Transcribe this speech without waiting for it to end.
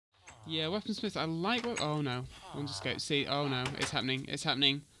Yeah, weaponsmiths. I like. Oh no, one escape. See, oh no, it's happening. It's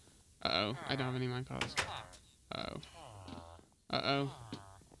happening. Uh oh, I don't have any minecarts. Uh oh. Uh oh.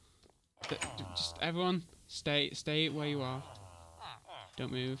 Just everyone, stay where you are.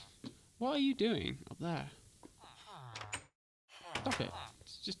 Don't move. What are you doing up there? Stop it.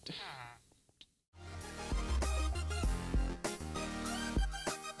 It's just.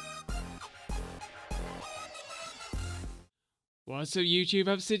 What's up YouTube,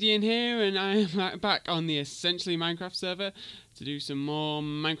 Obsidian here, and I am back on the Essentially Minecraft server to do some more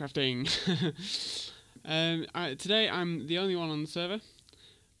Minecrafting. Today I'm the only one on the server,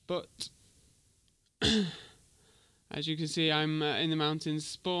 but as you can see I'm in the mountains.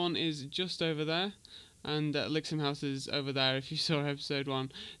 Spawn is just over there, and Lixham House is over there if you saw episode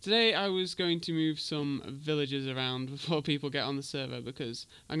 1. Today I was going to move some villagers around before people get on the server because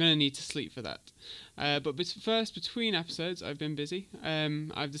I'm going to need to sleep for that. But first, between episodes, I've been busy.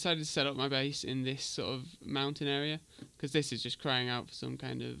 I've decided to set up my base in this sort of mountain area because this is just crying out for some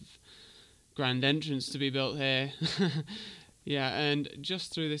kind of grand entrance to be built here. Yeah, and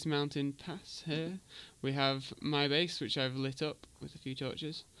just through this mountain pass here, we have my base, which I've lit up with a few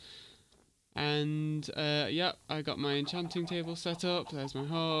torches. And yeah, I got my enchanting table set up. There's my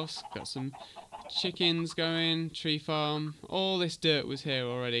horse. Got some chickens going. Tree farm. All this dirt was here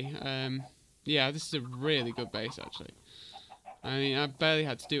already. Yeah, this is a really good base actually. I mean, I barely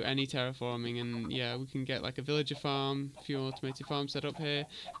had to do any terraforming, and yeah, we can get like a villager farm, a few automated farms set up here.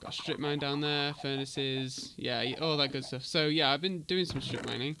 Got a strip mine down there, furnaces, yeah, all that good stuff. So yeah, I've been doing some strip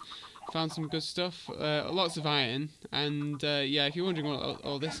mining. Found some good stuff, lots of iron, and yeah, if you're wondering what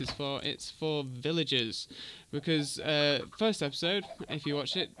all this is for, it's for villagers, because first episode, if you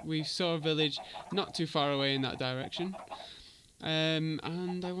watched it, we saw a village not too far away in that direction,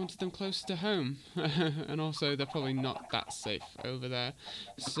 and I wanted them close to home, and also they're probably not that safe over there,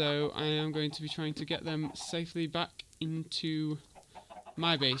 so I am going to be trying to get them safely back into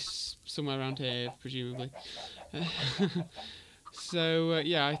my base, somewhere around here, presumably. So,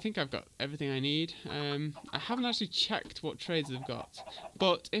 yeah, I think I've got everything I need. I haven't actually checked what trades they've got,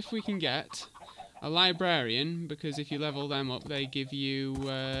 but if we can get a librarian, because if you level them up, they give you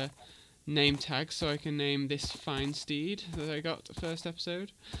name tags, so I can name this fine steed that I got the first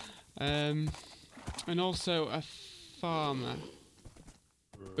episode. And also a farmer,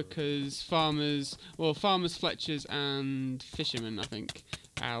 because farmers, fletchers, and fishermen, I think.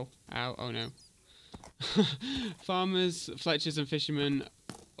 Ow, ow, oh no. Farmers, fletchers and fishermen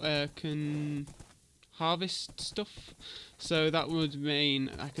can harvest stuff, so that would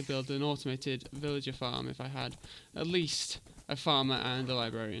mean I could build an automated villager farm if I had at least a farmer and a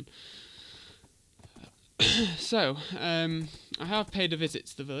librarian. So, I have paid a visit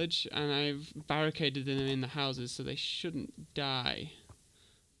to the village, and I've barricaded them in the houses so they shouldn't die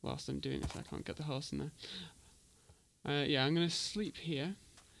whilst I'm doing this. I can't get the horse in there. Yeah, I'm going to sleep here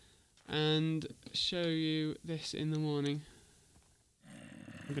and show you this in the morning.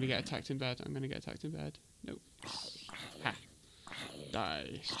 I'm going to get attacked in bed. Nope. Ha.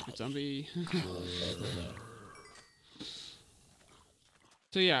 Die, stupid zombie.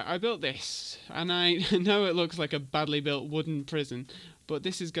 So yeah, I built this, and I know it looks like a badly built wooden prison, but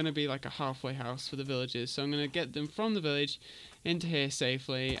this is going to be like a halfway house for the villagers, so I'm going to get them from the village into here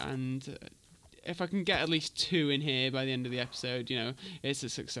safely, and if I can get at least 2 in here by the end of the episode, you know, it's a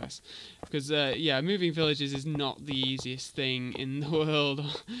success. Because, yeah, moving villages is not the easiest thing in the world.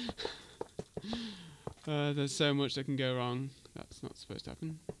 There's so much that can go wrong. That's not supposed to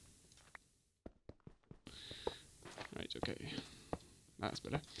happen. Right, okay. That's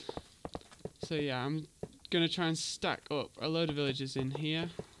better. So, yeah, I'm going to try and stack up a load of villages in here.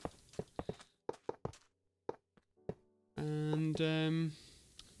 And,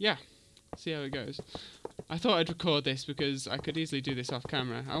 yeah. See how it goes. I thought I'd record this because I could easily do this off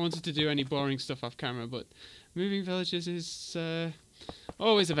camera. I wanted to do any boring stuff off camera, but moving villages is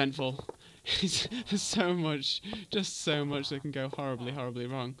always eventful. There's so much, just so much that can go horribly, horribly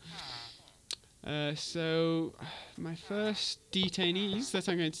wrong. So, my first detainees that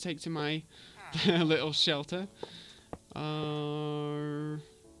I'm going to take to my little shelter are...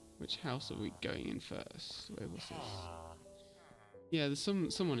 Which house are we going in first? Where was this? Yeah, there's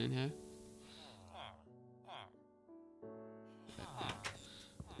someone in here.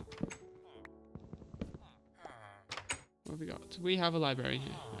 What have we got? We have a librarian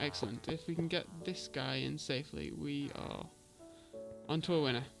here. Excellent. If we can get this guy in safely, we are onto a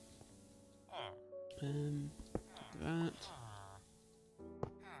winner. That.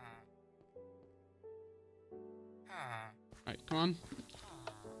 Right, come on.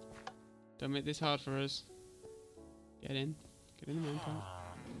 Don't make this hard for us. Get in. Get in the minecart.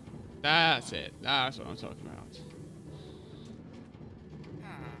 That's it. That's what I'm talking about.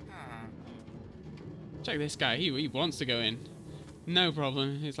 Check this guy. He wants to go in. No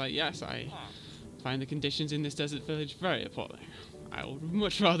problem. He's like, yes, I find the conditions in this desert village very appalling. I would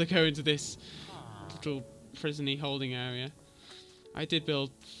much rather go into this little prison-y holding area. I did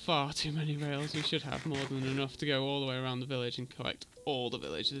build far too many rails. We should have more than enough to go all the way around the village and collect all the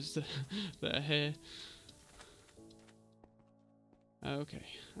villagers that are here. Okay.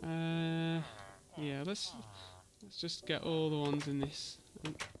 Yeah, let's just get all the ones in this.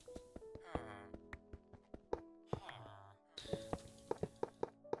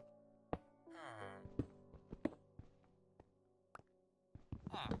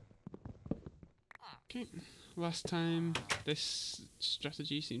 Okay. Last time this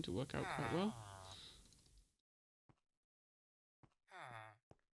strategy seemed to work out quite well.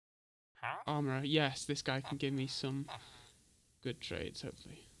 Armourer, yes, this guy can give me some good trades,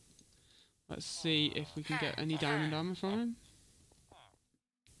 hopefully. Let's see if we can get any diamond armor from him.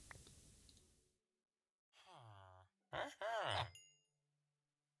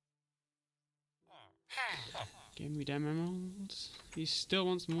 Give me them emeralds. He still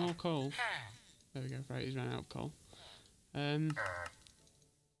wants more coal. There we go, right, he's run out of coal. Don't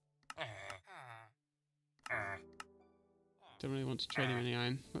really want to trade him any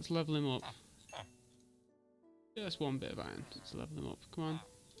iron. Let's level him up. Just one bit of iron. Let's level him up. Come on.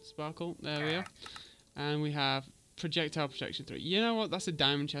 Sparkle. There we are. And we have projectile protection 3. You know what? That's a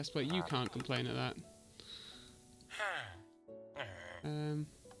diamond chest plate. You can't complain at that.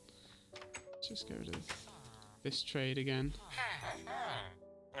 Let's just get rid of this trade again.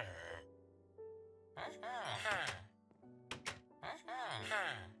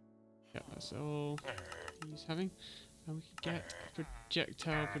 Yep, that's all he's having. And we can get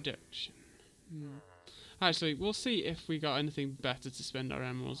projectile protection. Actually, we'll see if we got anything better to spend our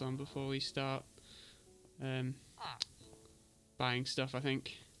emeralds on before we start buying stuff, I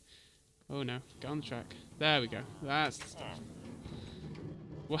think. Oh no, get on the track. There we go. That's the stuff.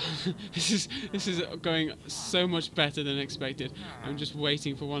 Well, this is going so much better than expected. I'm just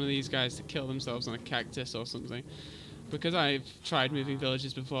waiting for one of these guys to kill themselves on a cactus or something. Because I've tried moving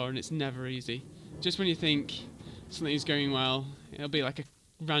villages before and it's never easy. Just when you think something's going well, it'll be like a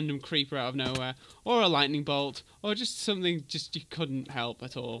random creeper out of nowhere, or a lightning bolt, or just something just you couldn't help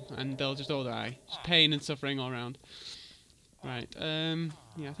at all, and they'll just all die. Just pain and suffering all around. Right, yeah,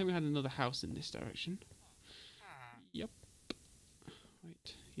 I think we had another house in this direction. Yep.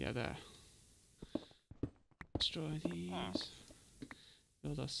 Wait, yeah, there. Destroy these.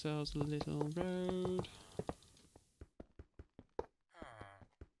 Build ourselves a little road.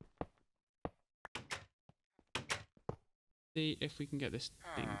 See if we can get this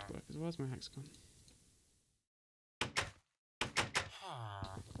thing to work. Where's my axe gone?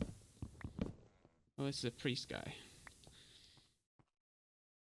 Oh, this is a priest guy.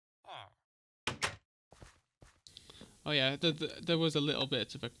 Oh yeah, there was a little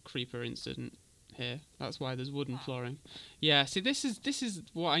bit of a creeper incident here. That's why there's wooden flooring. Yeah, see, this is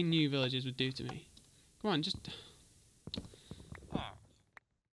what I knew villagers would do to me. Come on, just. Yeah,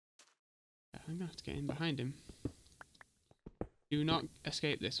 I'm gonna have to get in behind him. Do not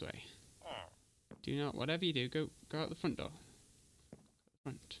escape this way. Do not, whatever you do, go out the front door.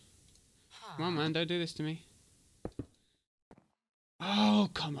 Front. Come on, man, don't do this to me. Oh,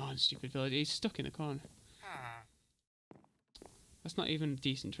 come on, stupid villager. He's stuck in a corner. That's not even a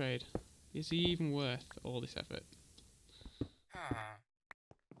decent trade. Is he even worth all this effort?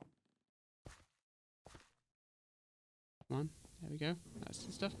 Come on, there we go. That's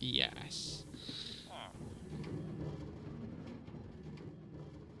the stuff. Yes.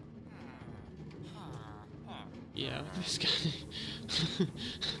 Yeah, this guy.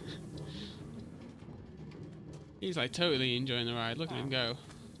 He's like totally enjoying the ride. Look at him go.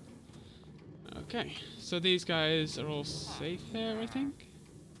 Okay, so these guys are all safe here, I think.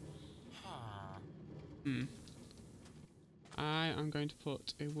 I am going to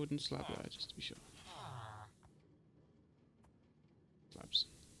put a wooden slab there just to be sure. Slabs.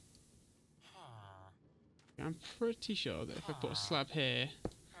 I'm pretty sure that if I put a slab here,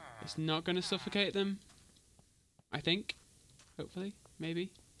 it's not going to suffocate them. I think. Hopefully.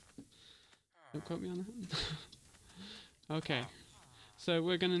 Maybe. Don't quote me on that. Okay. So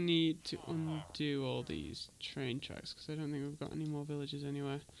we're going to need to undo all these train tracks because I don't think we've got any more villages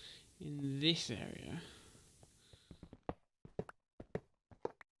anywhere in this area.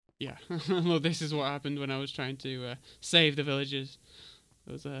 Yeah. Well, this is what happened when I was trying to save the villagers.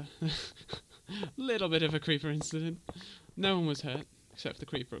 There was a little bit of a creeper incident. No one was hurt, except the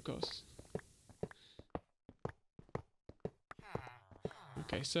creeper, of course.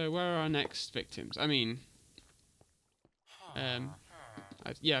 Okay, so where are our next victims? I mean,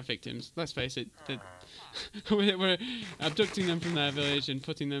 yeah, victims. Let's face it, we're abducting them from their village and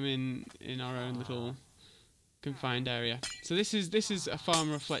putting them in our own little confined area. So this is a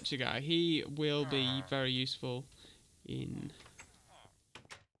farmer Fletcher guy. He will be very useful in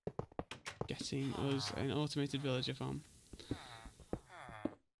getting us an automated villager farm.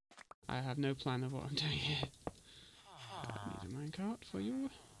 I have no plan of what I'm doing here. I need a minecart for you.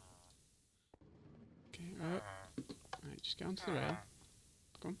 Okay, right, just get onto the rail.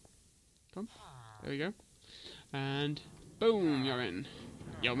 Come on. There we go. And boom, you're in.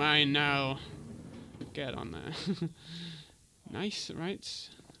 You're mine now. Get on there. Nice, right.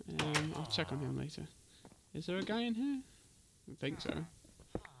 I'll check on him later. Is there a guy in here? I think so.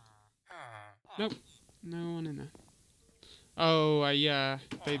 Nope, no one in there. Oh, yeah,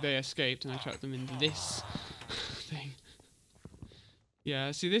 they escaped and I trapped them in this thing.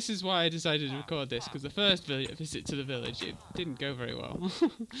 Yeah, see, this is why I decided to record this, because the first visit to the village, it didn't go very well.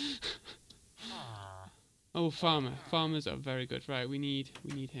 Oh, farmer. Farmers are very good. Right, we need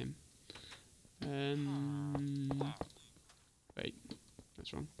him. Wait,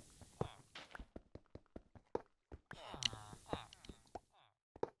 that's wrong.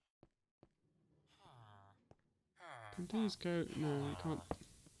 Can these go? No, it can't.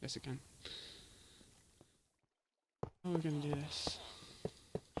 Yes, it can. How are we going to do this?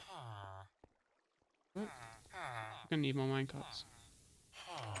 What? I'm going to need more minecarts.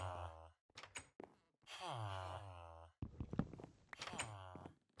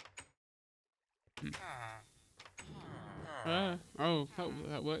 Oh,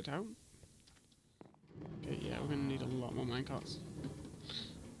 that worked out. Okay, yeah, we're going to need a lot more minecarts.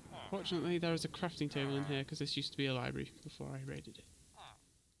 Fortunately, there is a crafting table in here because this used to be a library before I raided it.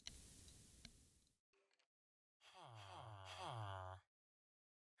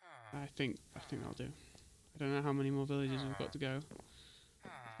 I think that'll do. I don't know how many more villages we've got to go.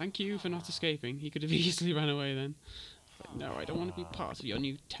 Thank you for not escaping. He could have easily run away then. But no, I don't want to be part of your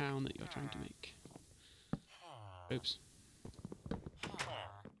new town that you're trying to make. Oops.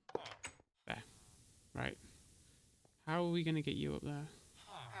 There. Right. How are we going to get you up there?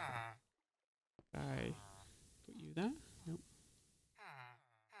 I put you there? Nope.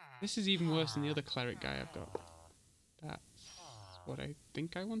 This is even worse than the other cleric guy I've got. That's what I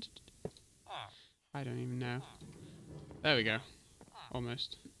think I wanted to do. I don't even know. There we go.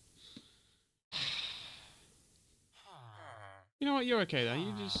 Almost. You know what? You're okay there.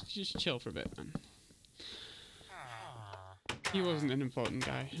 You just chill for a bit, man. He wasn't an important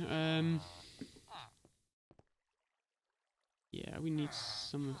guy. Yeah, we need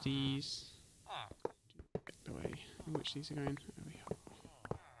some of these. Get the way in which these are going. There we go.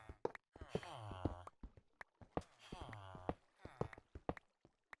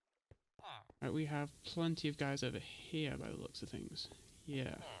 Right, we have plenty of guys over here by the looks of things.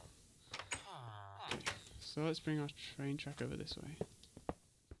 Yeah. Okay, so let's bring our train track over this way.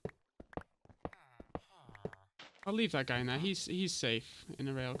 I'll leave that guy in there. He's safe in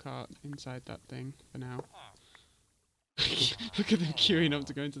a rail cart inside that thing for now. Look at them queuing up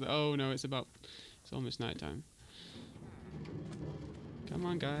to go into the... Oh no, it's almost night time. Come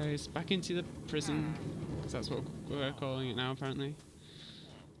on guys, back into the prison. Because that's what we're calling it now apparently.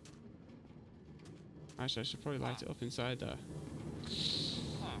 Actually, I should probably light it up inside there.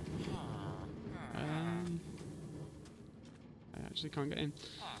 I actually can't get in.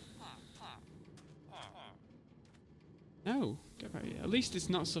 No, get back here. At least it's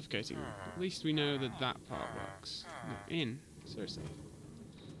not suffocating. At least we know that that part works. No, in. Seriously.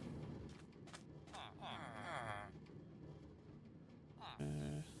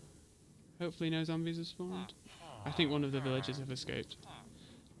 Hopefully no zombies have spawned. I think one of the villagers have escaped. To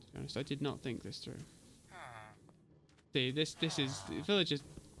be honest, I did not think this through. See, this is... The villagers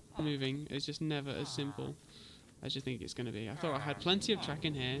moving is just never as simple as you think it's going to be. I thought I had plenty of track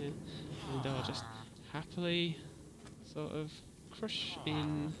in here, and they'll just happily sort of crush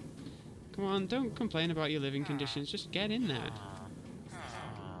in. Come on, don't complain about your living conditions, just get in there.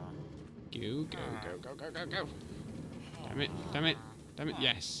 Go, go, go, go, go, go, go. Damn it, damn it, damn it,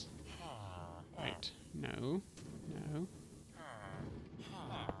 yes. Right, no, no.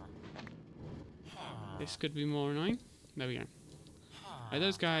 This could be more annoying. There we go. Right,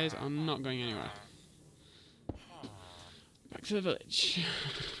 those guys are not going anywhere. Back to the village.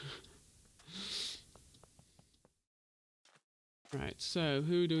 Right, so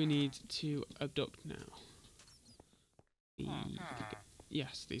who do we need to abduct now?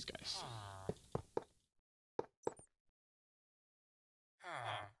 Yes, these guys.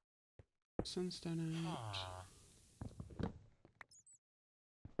 Sunstone out.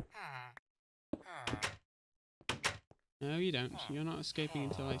 No, you don't. You're not escaping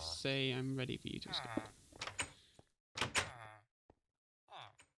until I say I'm ready for you to escape.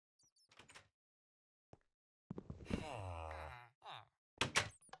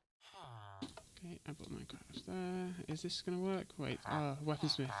 Okay, I put my craft there. Is this gonna work? Wait,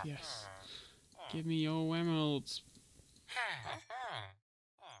 weaponsmith, yes. Give me your emeralds.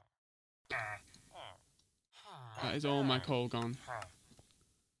 That is all my coal gone.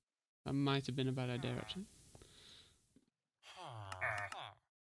 That might have been a bad idea, actually.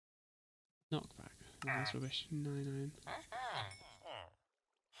 Knockback. Oh, that's rubbish. 9.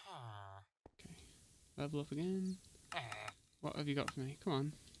 Okay. Level up again. What have you got for me? Come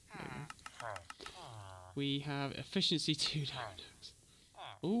on. There you go. We have efficiency 2 down.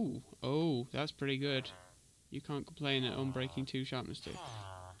 Ooh. Oh, that's pretty good. You can't complain at unbreaking 2, sharpness 2.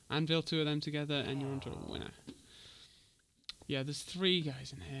 Anvil 2 of them together and you're onto a winner. Yeah, there's 3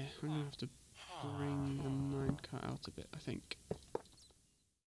 guys in here. I'm gonna have to bring the minecart out a bit, I think.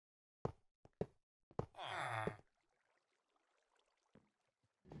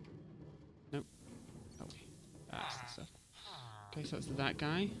 Nope. Oh, that's the stuff. Okay, so that's that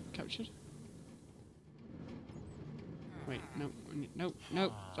guy captured. Wait, no,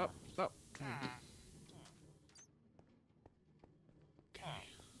 stop. Okay,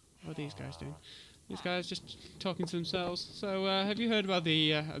 what are these guys doing? These guys just talking to themselves. So, have you heard about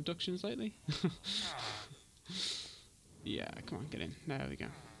the abductions lately? Yeah, come on, get in. There we go.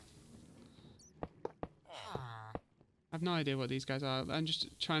 I've no idea what these guys are. I'm just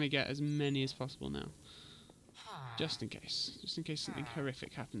trying to get as many as possible now. Just in case. Just in case something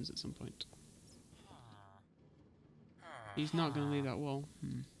horrific happens at some point. He's not going to leave that wall.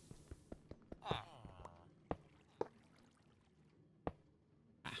 And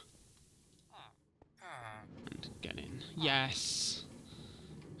get in. Yes!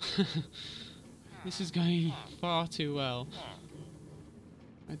 This is going far too well.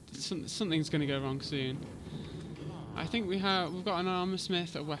 Something's going to go wrong soon. I think we've got an armor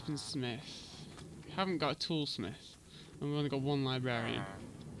smith, a weaponsmith. We haven't got a toolsmith, and we've only got 1 librarian.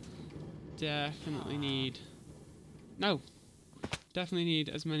 Definitely need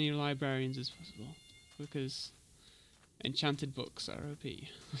as many librarians as possible, because enchanted books are OP.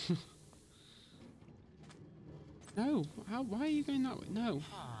 No, why are you going that way? No,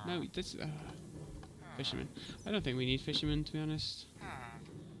 this fisherman. I don't think we need fishermen, to be honest.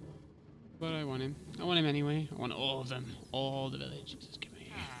 But I want him. I want him anyway. I want all of them. All the village. Just give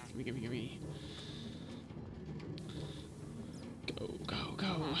me. Go.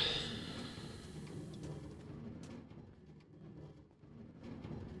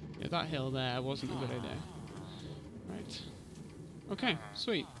 Yeah, that hill there wasn't a good idea. Right. Okay,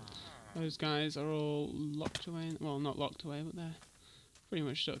 sweet. Those guys are all locked away. Well, not locked away, but they're pretty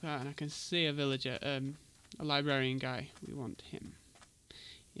much stuck there. And I can see a villager, a librarian guy. We want him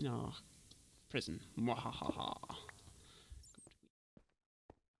in our prison. Mwahaha.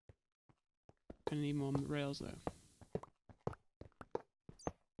 Gonna need more rails though.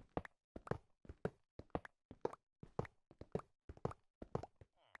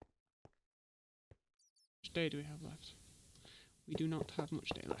 How much day do we have left? We do not have much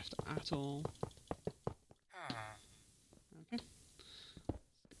day left at all. Okay. Get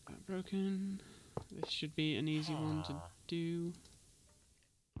that broken. This should be an easy one to do.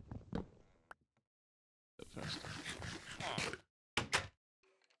 First.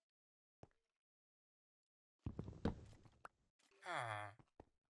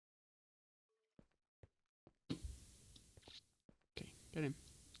 Okay, get him.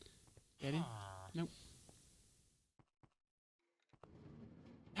 Get him. Nope.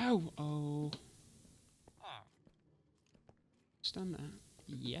 No! Oh. Stand there.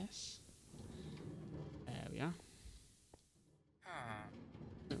 Yes. There we are.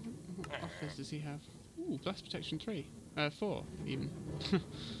 What offers does he have? Ooh, blast protection 3. 4, even.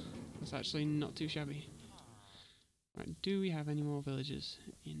 That's actually not too shabby. Right, do we have any more villagers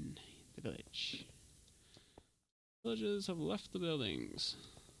in the village? Villagers have left the buildings.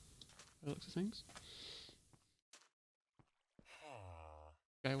 By the looks of things.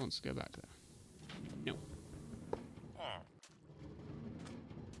 Guy wants to go back there. No.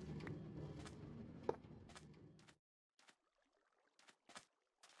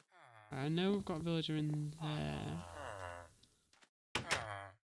 I know we've got a villager in there.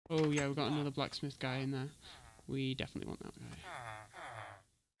 Oh yeah, we've got another blacksmith guy in there. We definitely want that guy.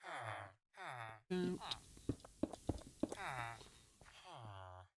 Out.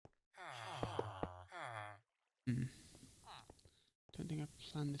 Don't think I've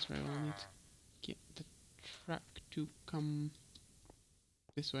planned this very well. I need to get the track to come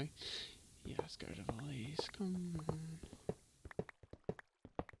this way. Yeah, let's get rid of all these. Come on.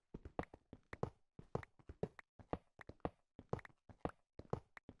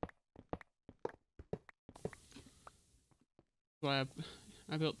 Why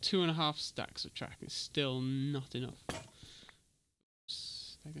I built 2.5 stacks of track. It's still not enough.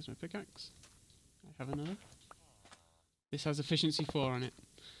 Oops, there goes my pickaxe. I have another. This has efficiency 4 on it.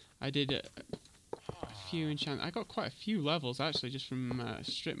 I did a few enchant. I got quite a few levels actually just from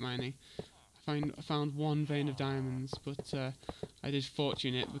strip mining. I found 1 vein of diamonds, but I did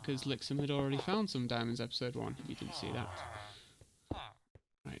fortune it because Lixum had already found some diamonds episode 1. If you didn't see that.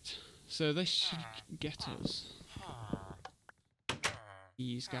 Right. So this should get us.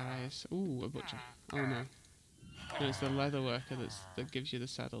 These guys. Ooh, a butcher. Oh no. No, it's the leather worker that gives you the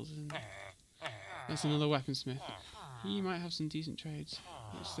saddles, isn't it? That's another weaponsmith. He might have some decent trades.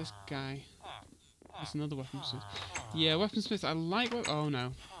 What's this guy? That's another weaponsmith. Yeah, weaponsmith. I like. Oh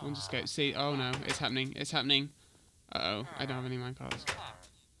no. One just escaped. See. Oh no. It's happening. It's happening. Uh oh. I don't have any minecarts.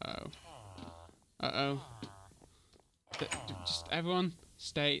 Uh oh. Uh oh. Just everyone,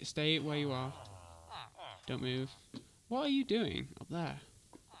 stay where you are. Don't move. What are you doing up there?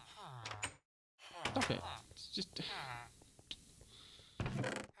 Stop it. It's just...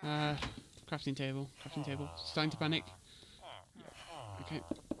 crafting table. Starting to panic. Okay.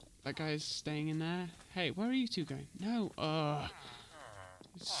 That guy's staying in there. Hey, where are you two going? No.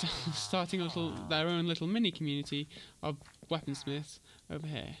 It's starting their own little mini community of weaponsmiths over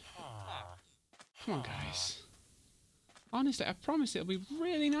here. Come on, guys. Honestly, I promise it'll be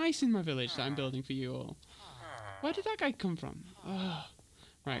really nice in my village that I'm building for you all. Where did that guy come from?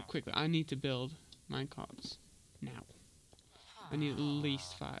 Right, quickly. I need to build minecarts now. I need at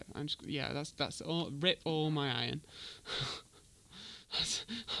least 5. That's all. Rip all my iron.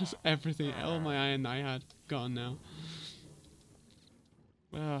 that's everything. All my iron that I had gone now.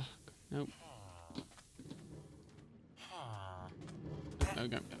 Nope.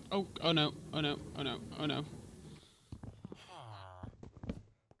 Okay. Oh no. Oh no. Oh no. Oh no.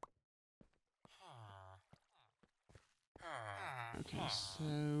 Okay,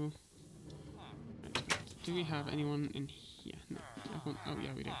 so do we have anyone in here? No. Everyone, oh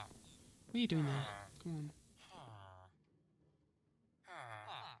yeah, we do. What are you doing there? Come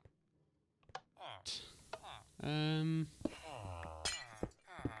on.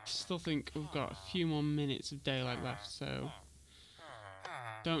 Still think we've got a few more minutes of daylight left, so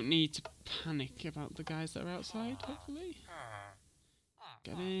don't need to panic about the guys that are outside. Hopefully,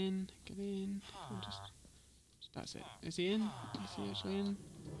 get in. That's it. Is he in? Is he actually in?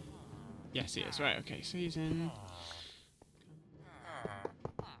 Yes, he is. Right, okay, so he's in.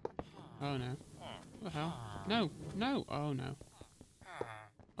 Oh no. What the hell? No! Oh no.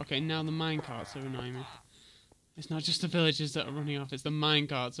 Okay, now the minecarts are annoying me. It's not just the villagers that are running off, it's the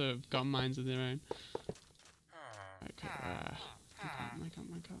minecarts that have got mines of their own. Okay,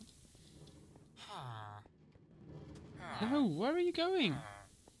 minecart. No, where are you going?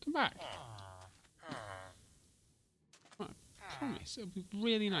 Come back. I promise, it'll be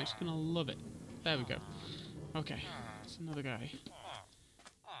really nice. You're gonna love it. There we go. Okay, there's another guy.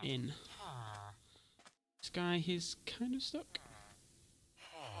 In. This guy, he's kind of stuck.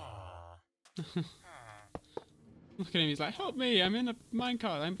 Look at him, he's like, help me, I'm in a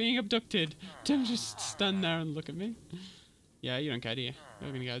minecart, I'm being abducted. Don't just stand there and look at me. Yeah, you don't care, do you?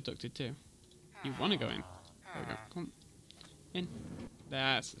 You're gonna get abducted too. You wanna go in. There we go, come on. In.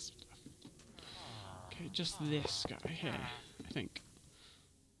 That's the stuff. Okay, just this guy here, I think.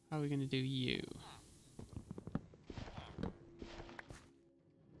 How are we gonna do you?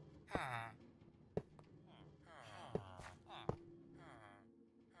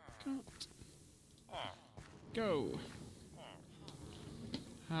 Go!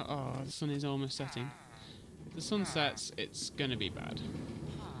 Oh, the sun is almost setting. If the sun sets, it's gonna be bad.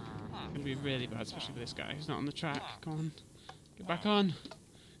 It's gonna be really bad, especially for this guy who's not on the track. Come on. Get back on!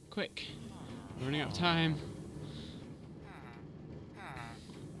 Quick! We're running out of time.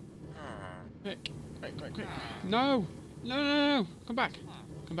 Quick! Quick! No! No! Come back!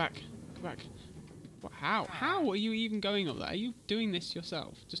 Come back! What, how? How are you even going up there? Are you doing this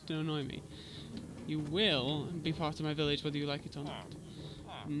yourself, just to annoy me? You will be part of my village whether you like it or not.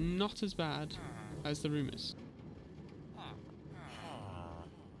 Not as bad as the rumours.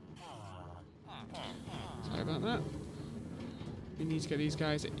 Sorry about that. We need to get these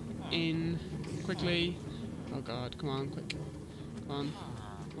guys in quickly. Oh god, come on, quick. Come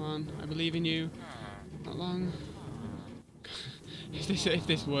on, I believe in you. Not long. If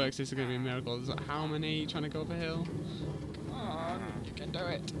this works, this is going to be a miracle. There's like how many trying to go up a hill? Come on, you can do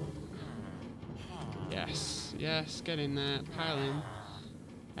it. Yes, get in there, pile in.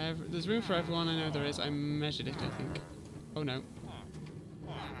 There's room for everyone, I know there is. I measured it, I think. Oh no.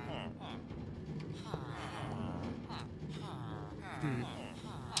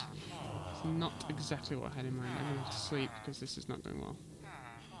 It's not exactly what I had in mind. I'm going to have to sleep because this is not going well.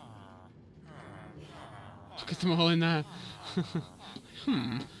 Look at them all in there.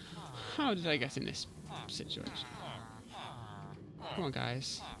 How did I get in this situation? Come on,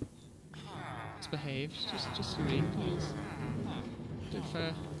 guys. Let's behave. Just for me, please. Do it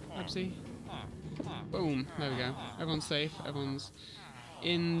for Absy. Boom. There we go. Everyone's safe. Everyone's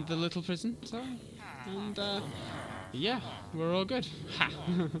in the little prison. So, and yeah, we're all good. Ha!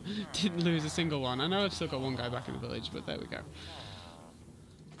 Didn't lose a single one. I know I've still got one guy back in the village, but there we go.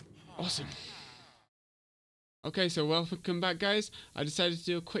 Awesome. Okay, so welcome back, guys. I decided to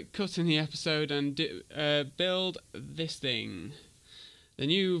do a quick cut in the episode and build this thing. The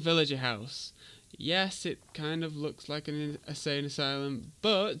new villager house. Yes, it kind of looks like an insane asylum,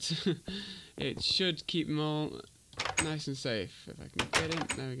 but it should keep them all nice and safe. If I can get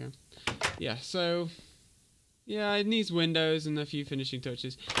in, there we go. Yeah, so yeah, it needs windows and a few finishing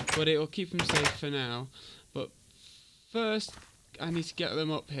touches, but it will keep them safe for now. But first, I need to get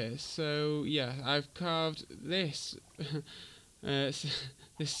them up here. So yeah, I've carved this,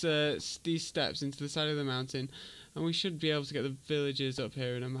 these steps into the side of the mountain, and we should be able to get the villagers up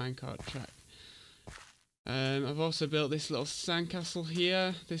here in a minecart track. I've also built this little sandcastle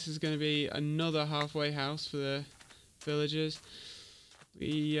here. This is going to be another halfway house for the villagers.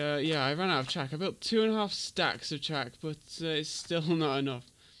 Yeah, I ran out of track. I built 2.5 stacks of track, but it's still not enough.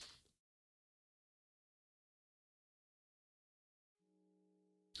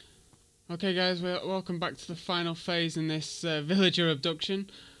 Okay, guys, welcome back to the final phase in this villager abduction.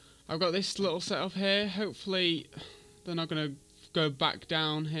 I've got this little setup here. Hopefully, they're not going to go back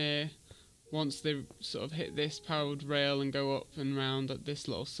down here once they sort of hit this powered rail and go up and round at this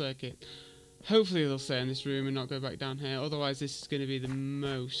little circuit. Hopefully they'll stay in this room and not go back down here, otherwise this is going to be the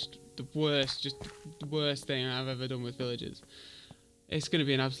worst thing I've ever done with villagers. It's going to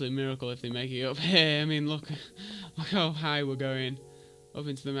be an absolute miracle if they make it up here. I mean, look how high we're going up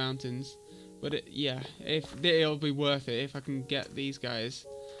into the mountains. But yeah, it'll be worth it if I can get these guys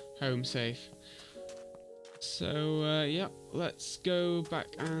home safe. So yeah, let's go back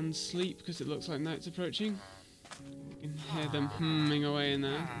and sleep because it looks like night's approaching. You can hear them humming away in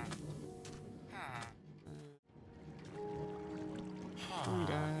there. Come on,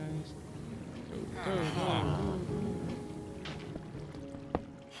 guys. Go, go, go, go.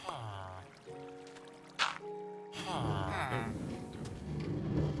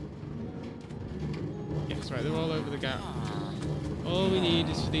 Yes, right, they're all over the gap. All we need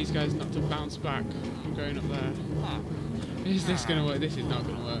is for these guys not to bounce back from going up there. Is this going to work? This is not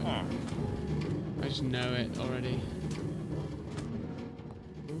going to work. I just know it already.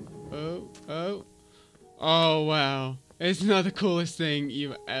 Oh, wow. It's not the coolest thing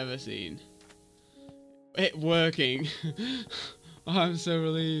you've ever seen. It working. Oh, I'm so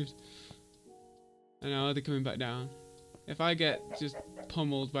relieved. I know, they're coming back down. If I get just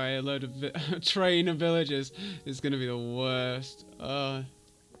pummeled by a load of train of villagers, it's going to be the worst. I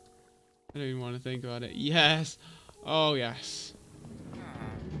don't even want to think about it. Yes. Oh, yes.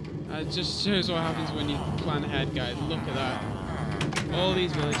 That just shows what happens when you plan ahead, guys. Look at that. All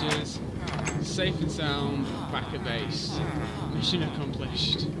these villagers, safe and sound, back at base. Mission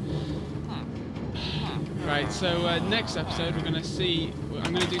accomplished. Right, so next episode we're going to see...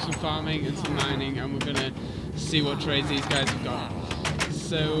 I'm going to do some farming and some mining, and we're going to see what trades these guys have got.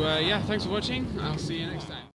 So yeah, thanks for watching. I'll see you next time.